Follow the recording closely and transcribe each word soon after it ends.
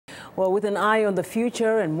Well, with an eye on the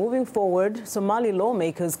future and moving forward, Somali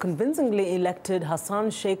lawmakers convincingly elected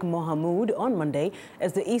Hassan Sheikh Mohamud on Monday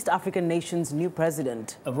as the East African nation's new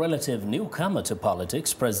president. A relative newcomer to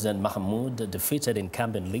politics, President Mohamud defeated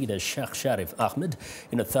incumbent leader Sheikh Sharif Ahmed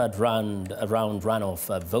in a third round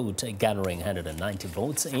runoff vote, gathering 190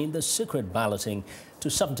 votes in the secret balloting to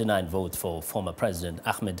 79 votes for former President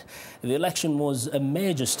Ahmed. The election was a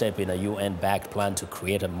major step in a UN-backed plan to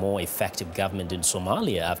create a more effective government in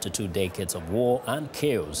Somalia after 2 decades of war and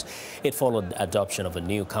chaos. It followed adoption of a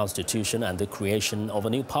new constitution and the creation of a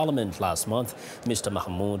new parliament last month. Mr.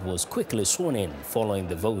 Mohamud was quickly sworn in following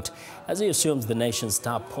the vote. As he assumes the nation's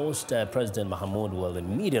top post, President Mohamud will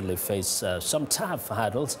immediately face some tough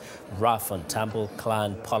hurdles: rough and tumble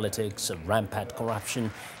clan politics, rampant corruption,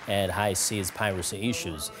 and high seas piracy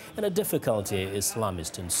issues, and a difficulty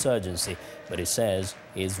Islamist insurgency. But he says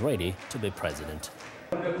he is ready to be president.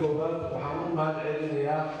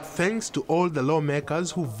 Thanks to all the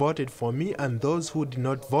lawmakers who voted for me and those who did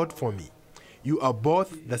not vote for me. You are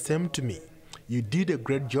both the same to me. You did a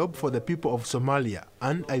great job for the people of Somalia,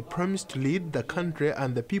 and I promise to lead the country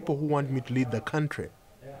and the people who want me to lead the country.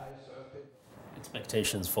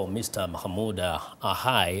 Expectations for Mr. Mohamud are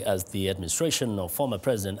high as the administration of former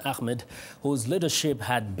President Ahmed, whose leadership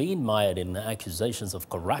had been mired in accusations of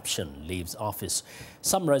corruption, leaves office.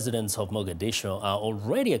 Some residents of Mogadishu are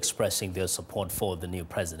already expressing their support for the new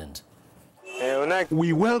president.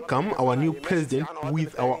 We welcome our new president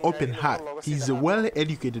with our open heart. He is a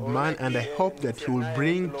well-educated man, and I hope that he will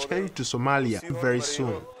bring change to Somalia very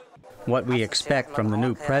soon. What we expect from the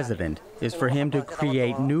new president is for him to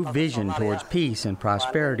create new vision towards peace and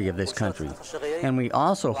prosperity of this country. And we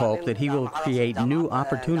also hope that he will create new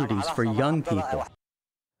opportunities for young people.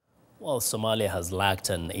 Well, Somalia has lacked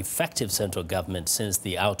an effective central government since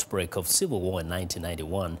the outbreak of civil war in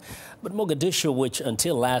 1991. But Mogadishu, which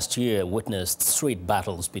until last year witnessed street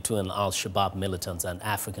battles between Al-Shabaab militants and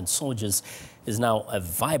African soldiers, is now a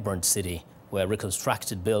vibrant city where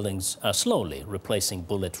reconstructed buildings are slowly replacing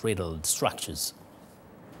bullet-riddled structures.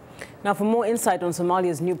 Now, for more insight on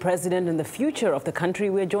Somalia's new president and the future of the country,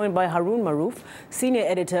 we're joined by Harun Maruf, senior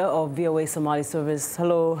editor of VOA Somali Service.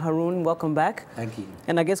 Hello, Harun. Welcome back. Thank you.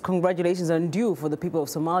 And I guess congratulations are due for the people of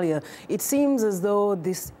Somalia. It seems as though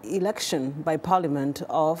this election by parliament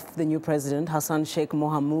of the new president, Hassan Sheikh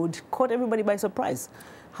Mohamud, caught everybody by surprise.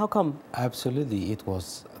 How come? Absolutely. It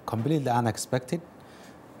was completely unexpected,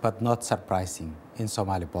 but not surprising in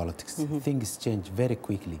Somali politics. Things change very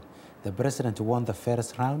quickly. The president won the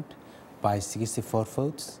first round by 64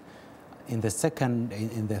 votes. In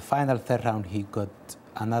the final third round, he got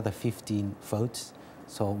another 15 votes,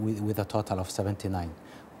 so with a total of 79.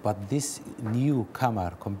 But this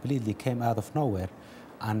newcomer completely came out of nowhere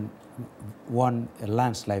and won a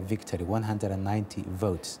landslide victory, 190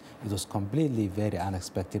 votes. It was completely very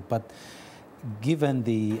unexpected. But given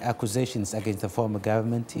the accusations against the former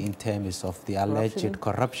government in terms of the alleged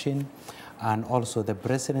corruption, and also the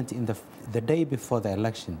president, in the day before the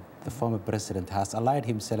election, the former president has allied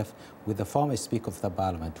himself with the former Speaker of the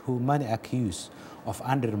Parliament, who many accuse of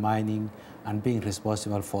undermining and being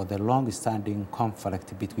responsible for the long-standing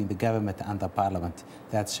conflict between the government and the Parliament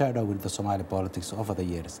that shadowed with the Somali politics over the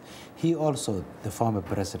years. He also, the former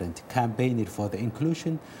president, campaigned for the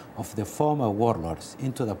inclusion of the former warlords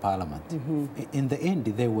into the Parliament. In the end,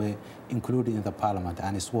 they were included in the Parliament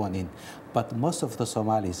and sworn in. But most of the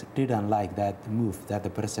Somalis didn't like that move that the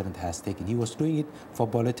president has taken. He was doing it for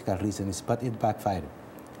political reasons, but it backfired.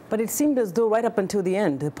 But it seemed as though right up until the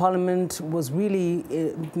end, the parliament was really,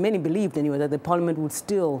 many believed anyway, that the parliament would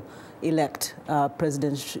still elect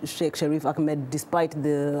President Sheikh Sharif Ahmed despite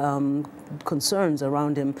the concerns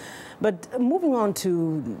around him. But moving on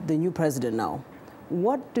to the new president now,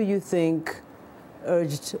 what do you think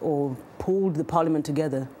urged or pulled the parliament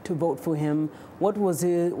together to vote for him? What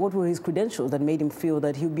were his credentials that made him feel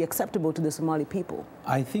that he would be acceptable to the Somali people?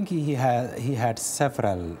 I think he had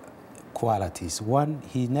several qualities. One,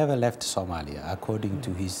 he never left Somalia, according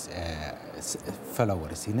to his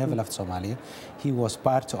followers. He never left Somalia. He was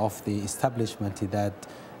part of the establishment that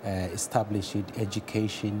established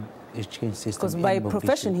education system. Because by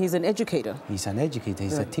profession, he's an educator. He's an educator,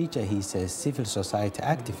 he's a teacher, he's a civil society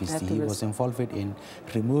activist. He was involved in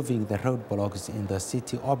removing the roadblocks in the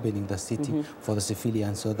city, opening the city for the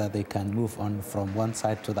civilians so that they can move on from one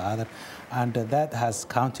side to the other. And that has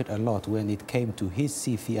counted a lot when it came to his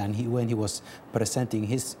CV. And when he was presenting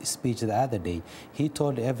his speech the other day, he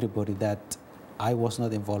told everybody that I was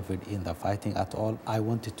not involved in the fighting at all. I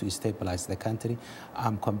wanted to stabilize the country.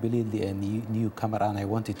 I'm completely a newcomer, and I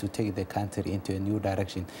wanted to take the country into a new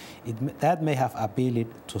direction. That may have appealed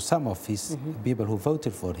to some of his people who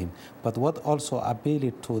voted for him, but what also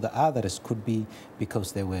appealed to the others could be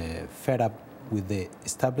because they were fed up with the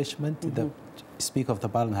establishment. The Speaker of the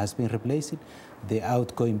Parliament has been replaced. The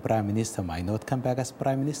outgoing Prime Minister might not come back as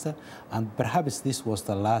Prime Minister, and perhaps this was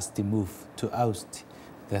the last move to oust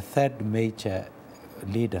the third major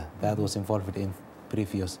leader that was involved in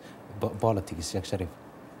previous politics, Sheikh Sharif.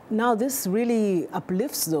 Now, this really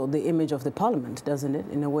uplifts, though, the image of the parliament, doesn't it,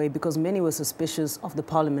 in a way? Because many were suspicious of the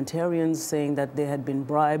parliamentarians, saying that they had been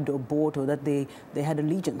bribed or bought, or that they had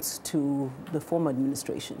allegiance to the former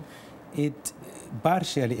administration. It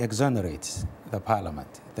partially exonerates the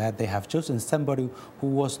parliament, that they have chosen somebody who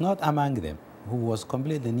was not among them, who was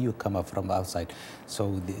completely newcomer from outside.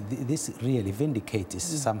 So this really vindicates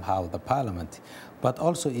somehow the parliament, but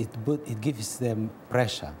also it gives them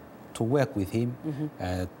pressure to work with him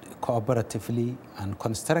cooperatively and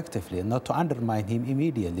constructively, and not to undermine him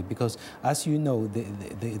immediately, because as you know,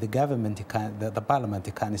 the government the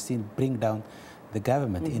parliament can still bring down the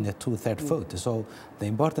government in a two-thirds vote. So the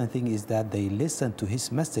important thing is that they listen to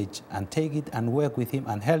his message and take it and work with him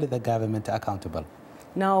and hold the government accountable.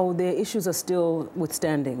 Now, the issues are still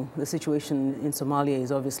withstanding. The situation in Somalia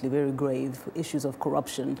is obviously very grave. Issues of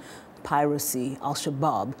corruption, piracy,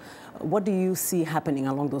 Al-Shabaab. What do you see happening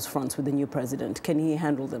along those fronts with the new president? Can he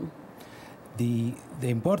handle them? The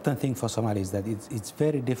important thing for Somalia is that it's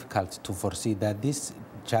very difficult to foresee that these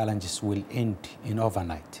challenges will end in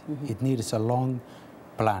overnight. It needs a long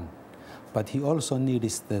plan. But he also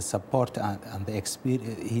needs the support and the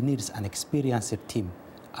experience. He needs an experienced team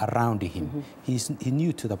around him. He's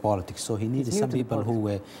new to the politics, so he needs some people who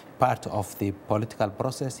were part of the political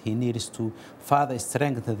process. He needs to further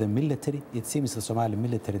strengthen the military. It seems the Somali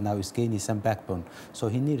military now is gaining some backbone, so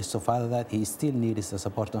he needs to further that. He still needs the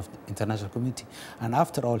support of the international community, and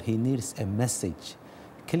after all, he needs a message,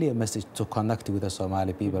 clear message to connect with the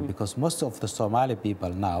Somali people, because most of the Somali people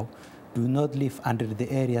now do not live under the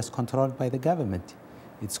areas controlled by the government.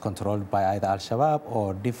 It's controlled by either Al-Shabaab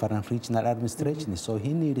or different regional administrations. So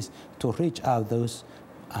he needs to reach out those,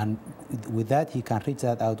 and with that, he can reach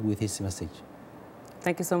that out with his message.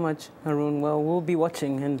 Thank you so much, Harun. Well, we'll be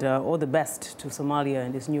watching, and all the best to Somalia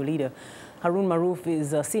and its new leader. Harun Maruf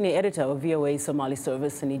is a senior editor of VOA Somali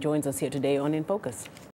Service, and he joins us here today on In Focus.